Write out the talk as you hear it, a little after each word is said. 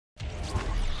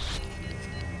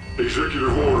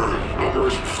Executive Order,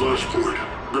 Operation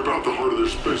Flashpoint. Rip out the heart of their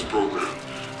space program.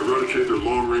 Eradicate their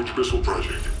long-range missile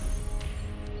project.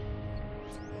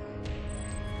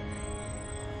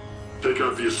 Take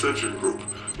out the Ascension Group.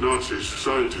 Nazis,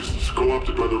 scientists,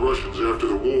 co-opted by the Russians after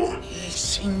the war.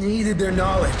 She needed their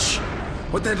knowledge.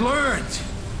 What they'd learned.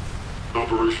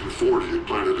 Operation 40 had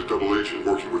planted a double agent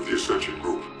working with the Ascension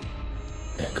Group.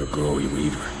 Echo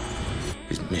Weaver.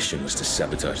 His mission was to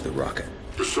sabotage the rocket.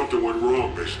 But something went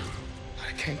wrong, Mason.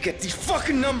 I can't get these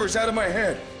fucking numbers out of my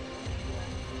head.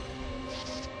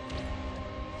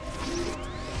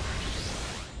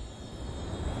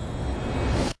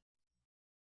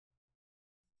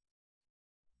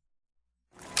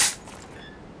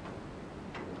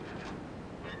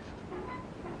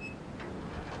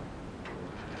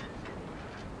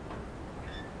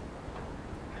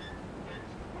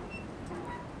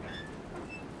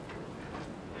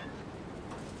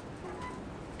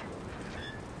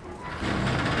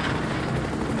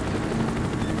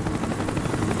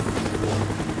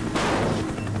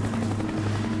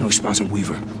 No response on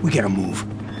Weaver. We gotta move.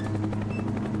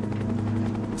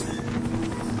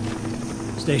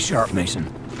 Stay sharp, Mason.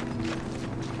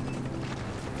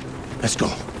 Let's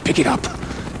go. Pick it up.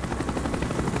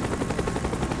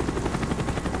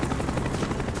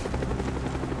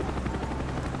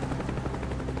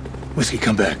 Whiskey,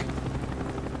 come back.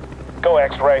 Go,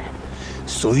 X-Ray.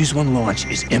 Soyuz 1 launch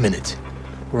is imminent.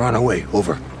 We're on our way.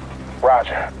 Over.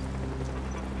 Roger.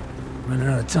 Running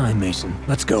out of time, Mason.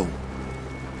 Let's go.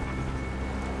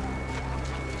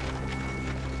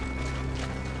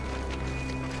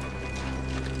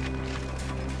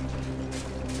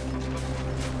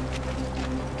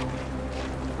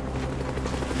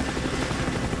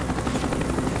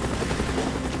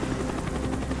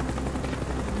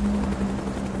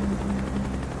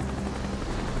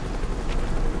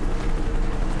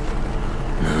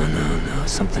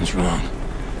 Something's wrong.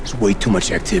 There's way too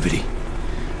much activity.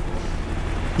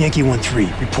 Yankee 1-3,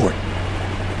 report.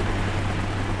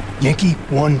 Yankee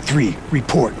 1-3,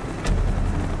 report.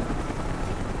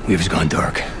 Weaver's gone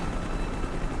dark.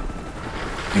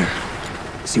 Here,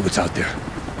 see what's out there.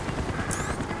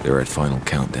 They're at final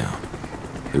countdown.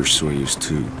 There's Soyuz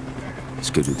 2.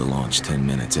 Scheduled to launch 10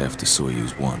 minutes after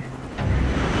Soyuz 1. Up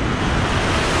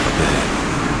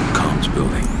ahead, comms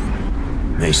building.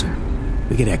 Mason.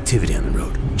 We get activity on the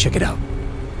road. Check it out.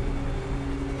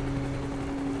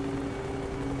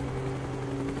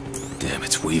 Damn,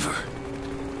 it's Weaver.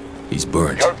 He's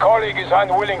burnt. Your colleague is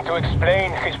unwilling to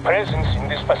explain his presence in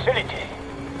this facility.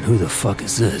 Who the fuck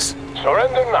is this?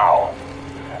 Surrender now,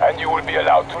 and you will be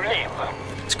allowed to leave.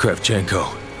 It's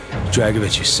Kravchenko.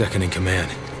 Dragovich is second in command.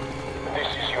 This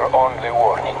is your only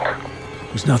warning.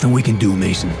 There's nothing we can do,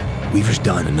 Mason. Weaver's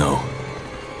done. I know.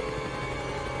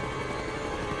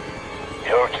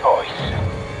 Your choice.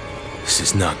 This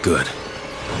is not good.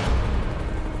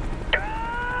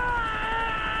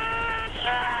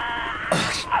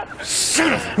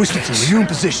 Whiskey team, are you in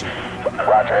position?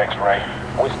 Roger, X-Ray.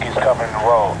 Whiskey's covering the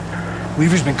road.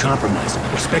 Weaver's been compromised.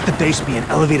 Respect the base, be an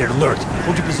elevated alert.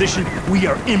 Hold your position. We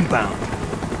are inbound.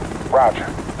 Roger.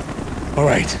 All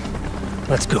right.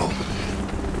 Let's go.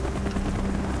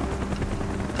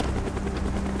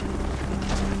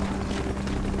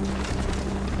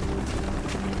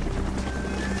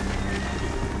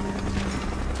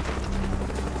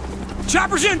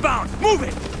 Chopper's inbound! Move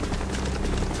it!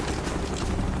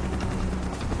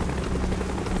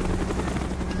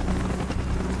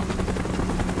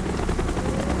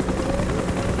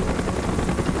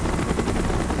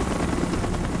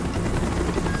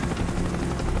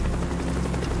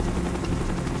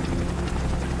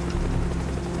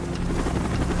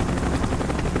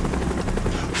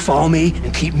 Follow me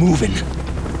and keep moving.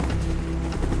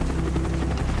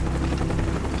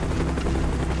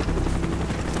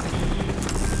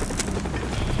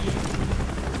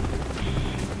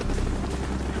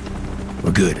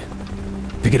 We're good.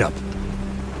 Pick it up.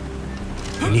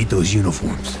 I need those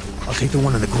uniforms. I'll take the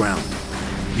one on the ground.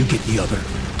 You get the other.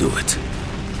 Do it.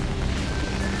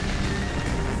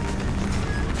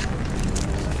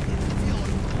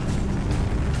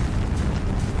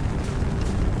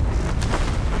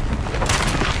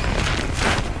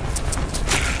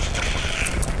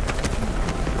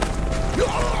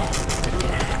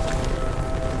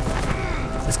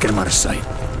 Let's get him out of sight.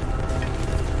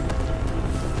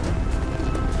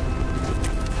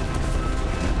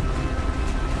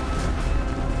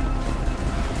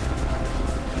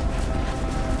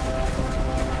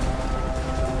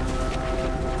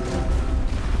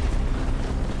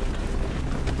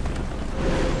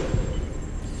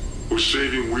 Was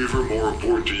saving Weaver more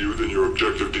important to you than your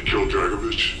objective to kill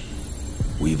Dragovich?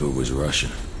 Weaver was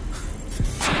Russian.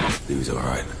 He was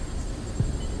alright.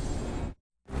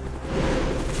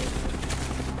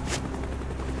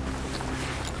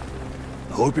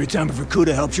 I hope your time for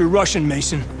Kuda helps your Russian,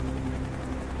 Mason.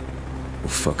 Well,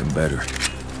 fucking better.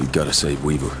 We gotta save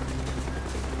Weaver.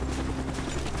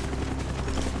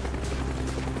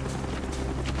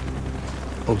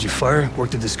 Hold your fire, work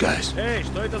the disguise. Эй,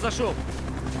 что это за шум?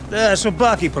 Да,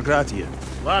 собаки проклятые.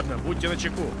 Ладно, будьте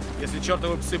начеку. Если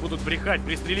чертовы псы будут брехать,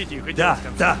 пристрелите их и Да, дело с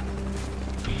концом. да.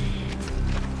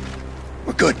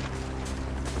 We're good.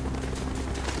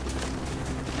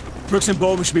 Brooks and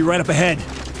Bowman should be right up ahead.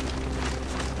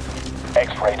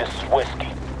 X-ray, this is Whiskey.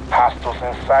 Hostiles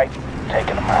in sight,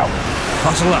 taking them out.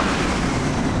 Hustle up.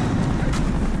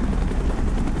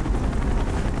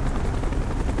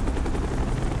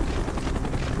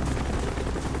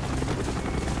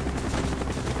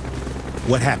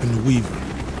 What happened to Weaver?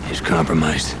 He's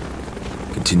compromised.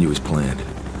 Continue as planned.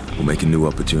 We'll make a new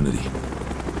opportunity.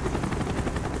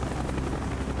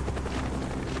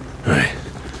 All right,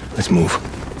 let's move.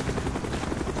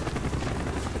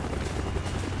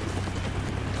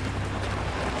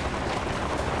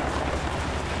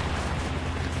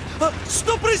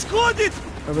 Что происходит?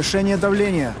 Повышение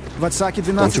давления. В отсаке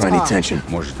Don't draw any 12А. attention.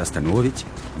 Может остановить?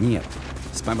 Нет.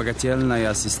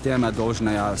 Вспомогательная система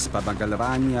должна вспомогать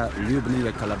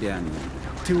любые колебания.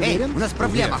 Ты Эй, уверен? у нас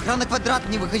проблема. Охрана квадрата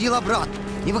не выходила обратно.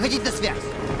 Не выходить на связь.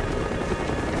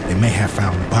 They may have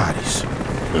found bodies.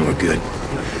 No, we're good.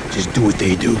 Just do what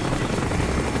they do.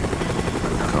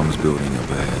 Comms building up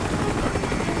ahead.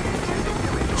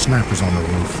 Snipers on the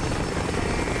roof.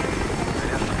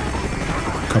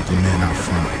 Couple of men out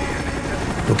front.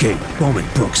 Okay, Bowman,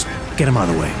 Brooks, get him out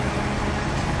of the way.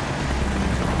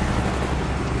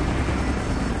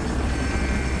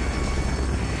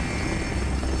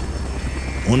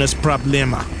 У нас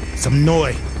проблема. Со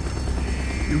мной.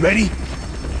 You ready?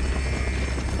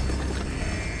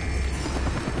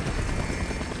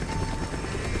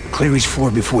 Clear each floor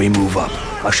before you move up.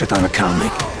 I'll shut down the comm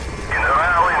link.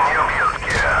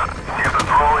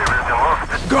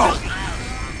 Go!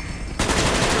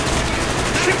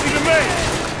 Shifting to me!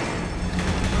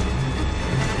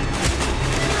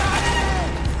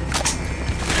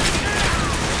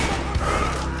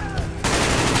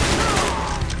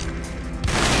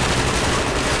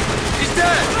 He's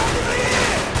dead!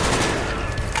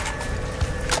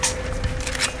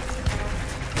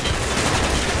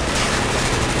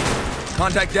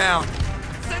 Contact down.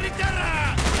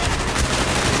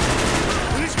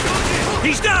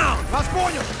 He's down! Вас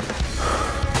понял.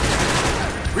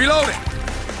 Reloading.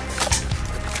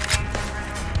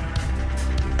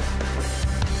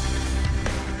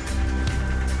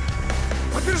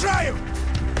 Подбежаю!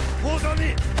 Hold on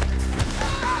it!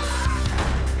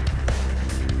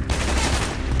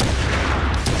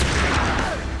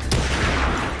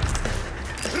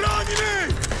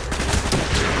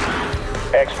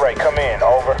 X-ray, come in,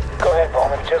 over. Go ahead,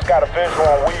 Bowman. Just got a visual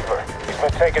on Weaver. He's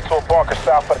been taken to a bunker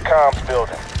south of the comms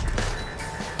building.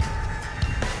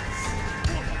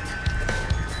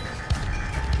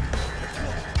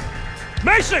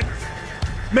 Mason!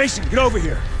 Mason, get over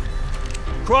here.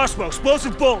 Crossbow,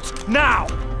 explosive bolts, now!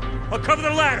 I'll cover the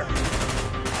ladder.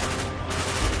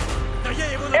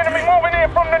 Enemy moving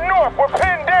in from the north. We're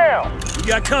pinned down. We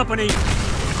got company.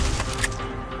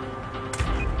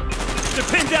 They're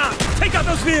pinned down. Take out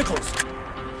those vehicles.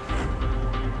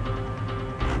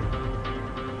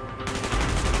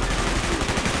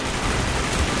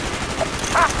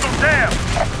 Hostile down.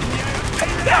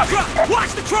 That truck!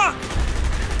 Watch the truck!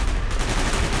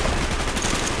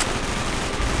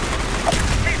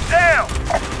 He's down.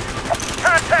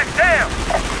 Contact down.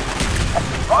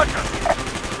 Roger.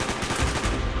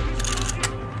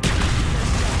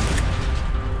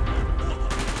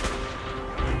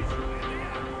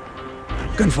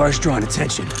 Gunfire's drawing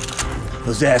attention.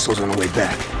 Those assholes on the way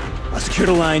back. I'll secure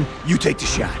the line, you take the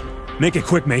shot. Make it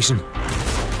quick, Mason.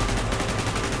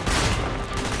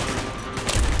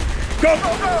 Go!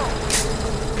 Go, go.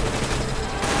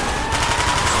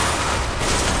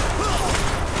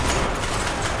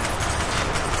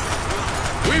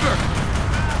 Weaver!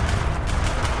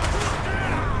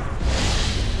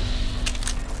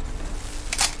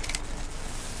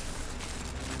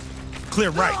 Clear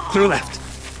right. Clear left.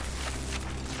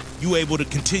 You able to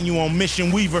continue on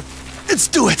mission, Weaver? Let's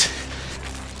do it!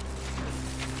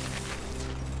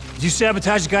 Did you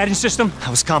sabotage the guidance system?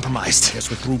 I was compromised. Guess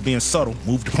we're through being subtle.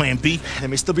 Move to plan B. There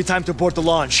may still be time to abort the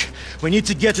launch. We need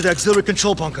to get to the auxiliary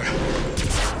control bunker.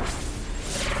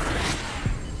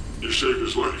 You saved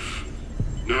his life.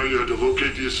 Now you had to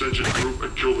locate the Ascension group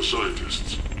and kill the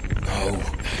scientists. No.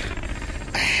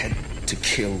 I had to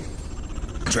kill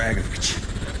Dragovich.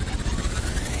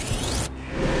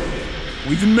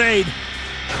 We've been made.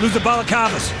 Lose the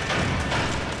balaclavas.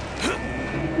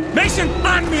 Mason,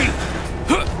 on me!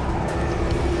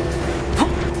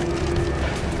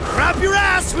 Grab your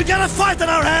ass! We got a fight on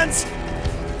our hands!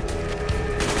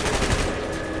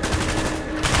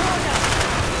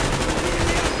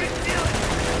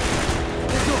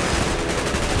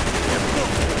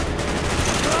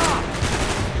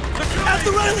 At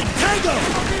the railing! Tango!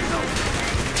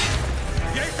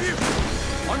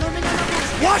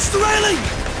 Watch the railing!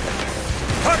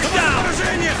 Target down!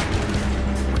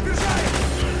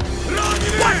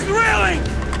 Watch the railing!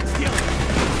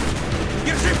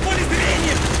 Держи в поле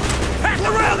зрения! At the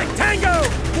railing! Tango!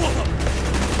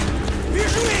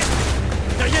 Вижу их!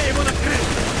 Да я его накрыл!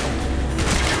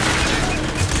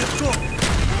 Легко!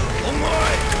 Он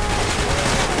мой!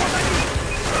 Вот они!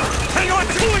 Hang on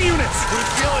to cooling units!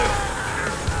 Сделаю!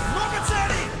 Много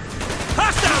целей!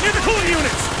 Hostile near the cooling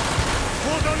units!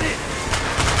 Вот они!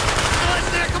 Давай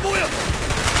атакую!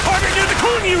 Target near the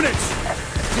cooling units!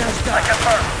 I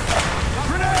confirm.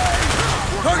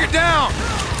 Target down!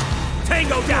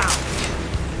 Tango down!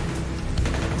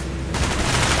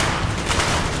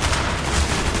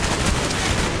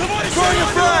 Throwing a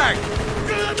flag!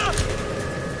 Граната!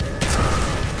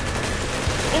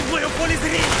 Он в моем поле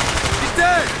зрения! He's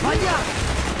dead! Понятно!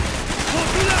 Вот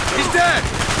туда! He's dead!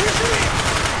 Вижу их!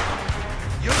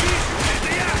 Я вижу! Это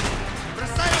я!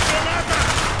 Бросаю граната!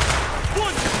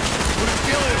 Вон! Что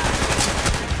сделаю?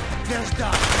 Я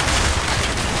ждал!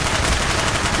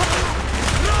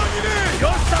 Раненый!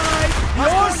 Your side!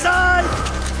 Your side!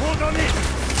 Вот они!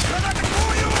 Граната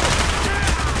кую!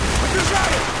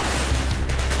 Побежали!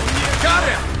 Got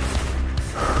him!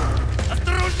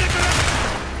 Осторожнее, граната!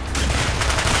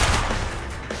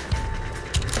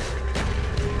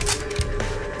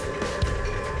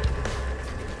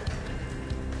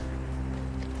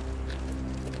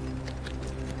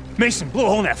 Mason, blow a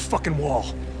hole in that fucking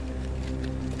wall.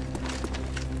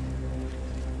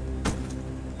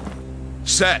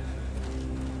 Set.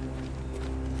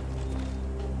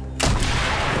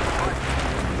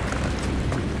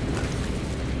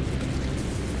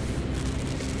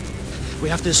 We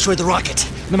have to destroy the rocket,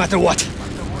 no matter what.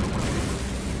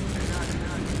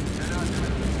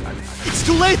 It's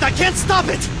too late, I can't stop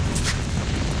it!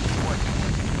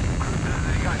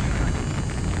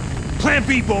 Plan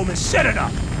B, Bowman, set it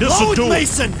up! This'll do it,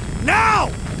 Mason!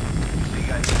 Now!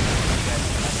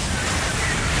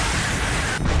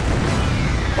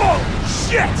 Oh,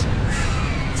 shit!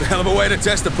 It's a hell of a way to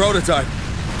test the prototype.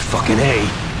 Fucking A.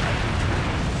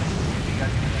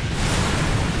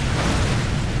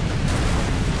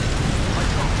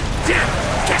 Damn!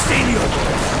 Castanio!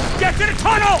 Get to the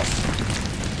tunnels!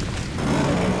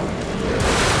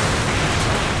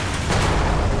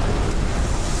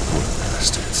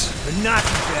 Bastards. The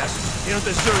Nazi bastards. They don't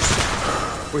deserve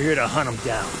shit. We're here to hunt them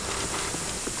down.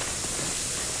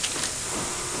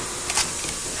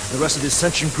 The rest of the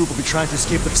Ascension group will be trying to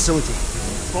escape the facility.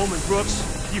 Bowman, Brooks,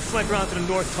 you flank around to the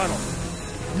north tunnel.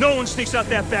 No one sneaks out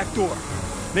that back door.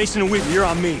 Mason and Weaver, you're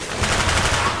on me.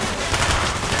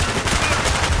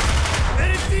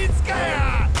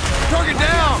 Target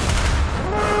down!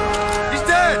 He's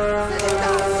dead!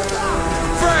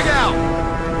 Frag out!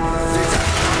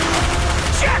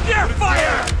 Check your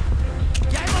fire!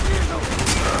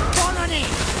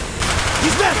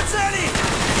 He's dead!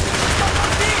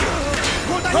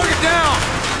 Target down!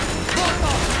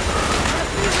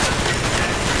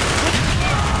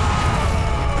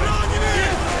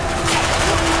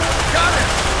 Got it!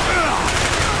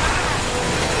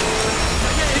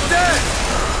 He's dead!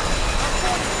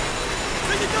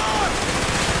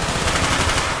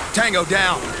 Tango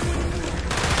down!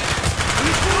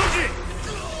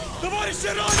 Товарищи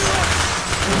раненого!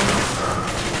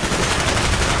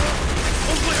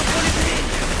 Он в моем поле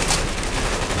зрения!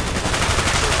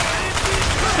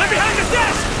 They're behind the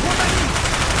desk! Вот они!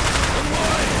 Он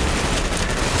мой!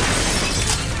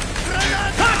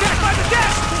 Граната! Contact by the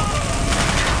desk!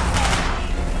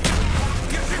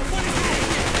 Держи в поле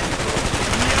зрения!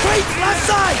 Wait! Left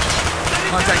side!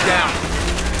 Contact down!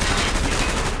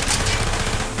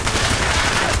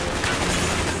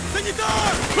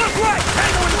 Санитар! Look right!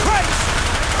 Tango in the crates!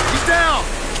 He's down!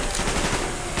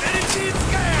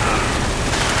 Медицинская!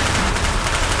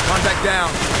 Contact down!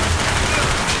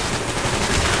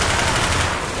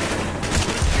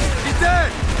 He's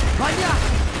dead! Понятно!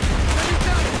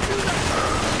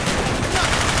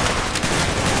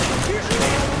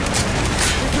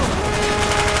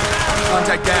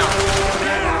 Contact down!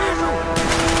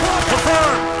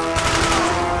 Confirmed!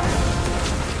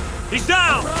 He's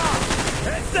down!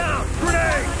 Heads down!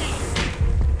 Grenade!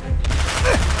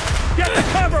 Get the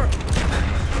cover!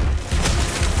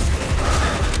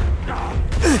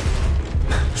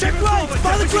 Check right!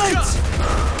 By the crates!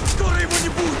 Скоро его не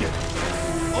будет!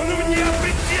 Он у меня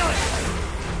прицелен!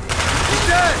 He's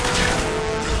dead!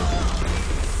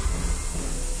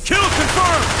 Kill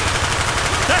confirmed!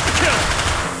 That's a kill!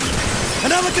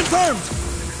 Another confirmed!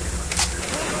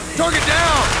 Target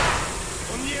down!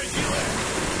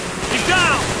 He's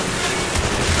down!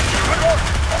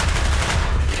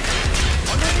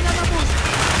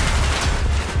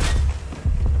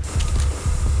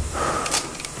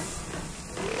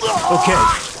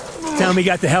 Okay, tell me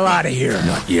got the hell out of here.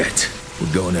 Not yet.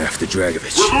 We're going after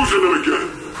Dragovich. We're losing them again.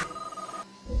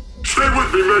 Stay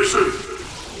with me, Mason.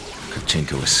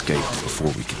 Kravchenko escaped before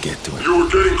we could get to him. You were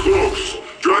getting close.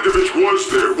 Dragovich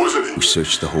was there, wasn't he? We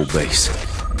searched the whole base.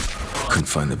 Couldn't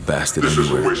find the bastard This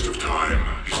anywhere. is a waste of time.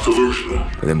 He's delusional.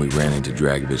 But then we ran into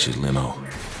Dragovich's limo.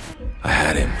 I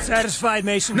had him. Satisfied,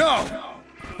 Mason? No!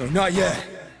 No, not yet.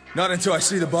 Not until I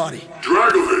see the body.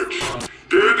 Dragovich,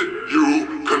 did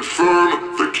you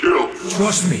confirm the kill?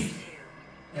 Trust me.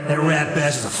 That rat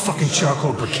bastard's a fucking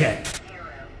charcoal briquette.